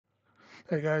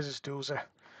Hey guys, it's Doozer.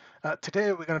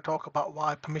 Today we're going to talk about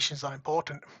why permissions are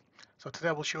important. So today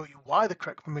I will show you why the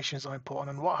correct permissions are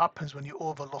important and what happens when you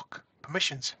overlook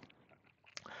permissions.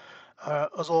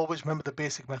 As always, remember the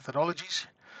basic methodologies.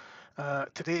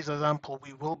 Today's example,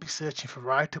 we will be searching for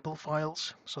writable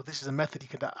files. So this is a method you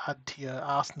can add to your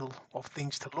arsenal of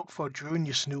things to look for during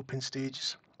your snooping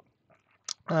stages.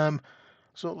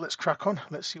 So let's crack on.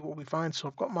 Let's see what we find. So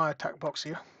I've got my attack box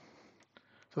here.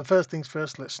 So the first things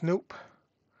first, let's snoop.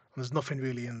 There's nothing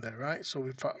really in there, right? So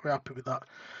we're happy with that.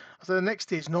 So the next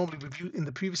stage, normally in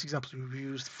the previous examples, we've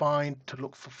used find to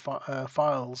look for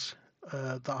files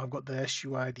that have got the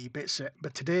SUID bit set.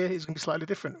 But today is going to be slightly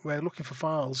different. We're looking for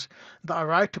files that are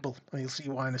writable, and you'll see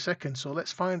why in a second. So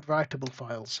let's find writable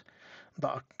files that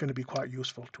are going to be quite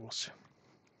useful to us.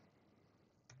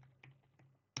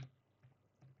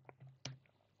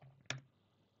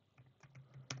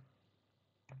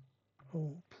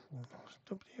 Oh,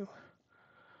 W.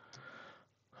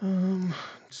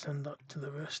 Send that to the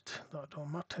rest that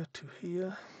don't matter to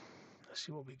here. Let's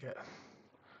see what we get.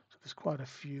 So there's quite a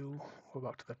few. Go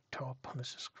back to the top.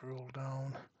 Let's just scroll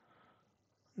down.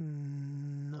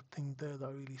 Nothing there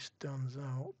that really stands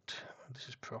out. This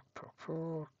is proc.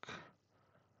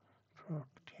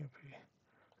 TMP.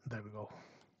 There we go.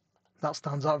 That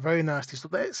stands out very nicely. So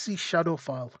the Etsy shadow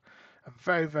file, a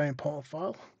very, very important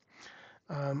file.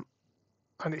 And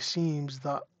it seems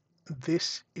that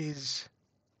this is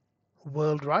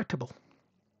world writable,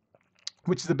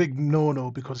 which is a big no-no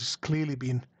because it's clearly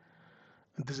been,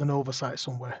 there's an oversight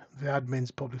somewhere. The admin's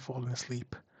probably fallen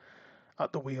asleep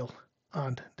at the wheel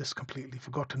and just completely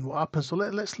forgotten what happened. So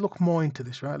let's look more into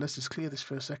this, right? Let's just clear this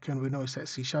for a second. We know it's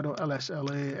Etsy shadow,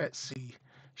 LSLA, Etsy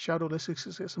shadow. Let's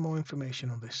get some more information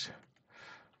on this.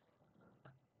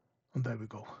 And there we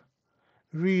go.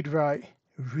 Read, write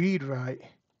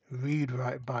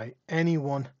by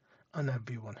anyone and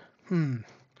everyone.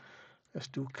 Let's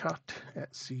do cat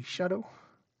Etsy shadow.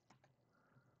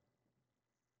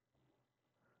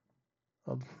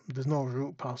 Well, there's no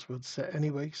root password set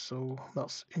anyway, so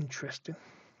that's interesting.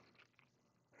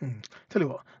 Tell you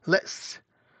what, let's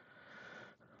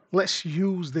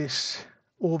use this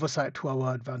oversight to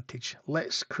our advantage.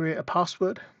 Let's create a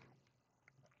password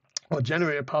or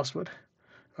generate a password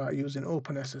using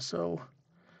OpenSSL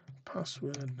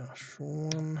password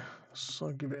 -1.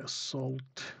 So give it a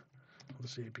salt,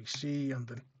 let's ABC, and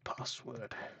then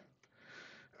password.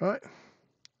 Right,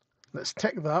 let's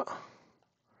take that.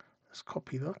 Let's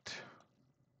copy that.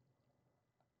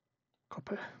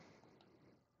 Copy.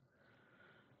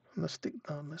 And let's stick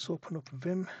that. Let's open up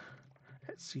Vim,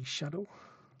 Etsy shadow.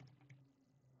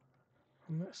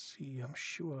 And let's see. I'm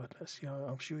sure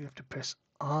you have to press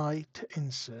I to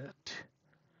insert.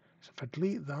 So if I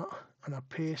delete that and I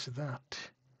paste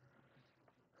that,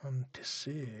 and to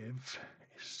save,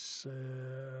 it's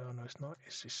no, it's not.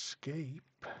 It's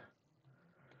escape,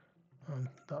 and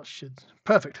that should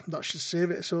perfect. That should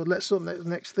save it. So let's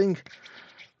next thing.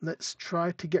 Let's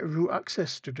try to get root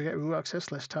access. To get root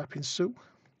access, let's type in Sue.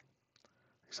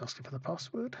 It's asking for the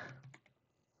password.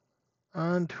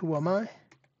 And who am I?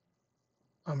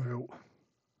 I'm root.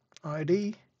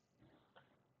 ID.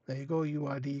 There you go.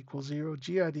 UID equals 0.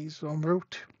 GID. So I'm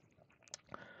root.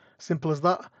 Simple as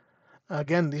that.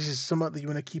 Again, this is something that you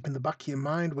want to keep in the back of your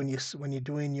mind when you're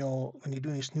doing your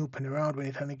snooping around, when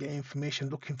you're trying to get information,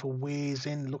 looking for ways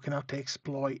in, looking how to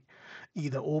exploit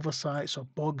either oversights or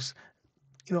bugs.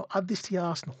 Add this to your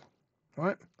arsenal. All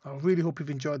right. I really hope you've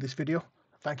enjoyed this video.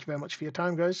 Thank you very much for your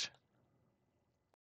time, guys.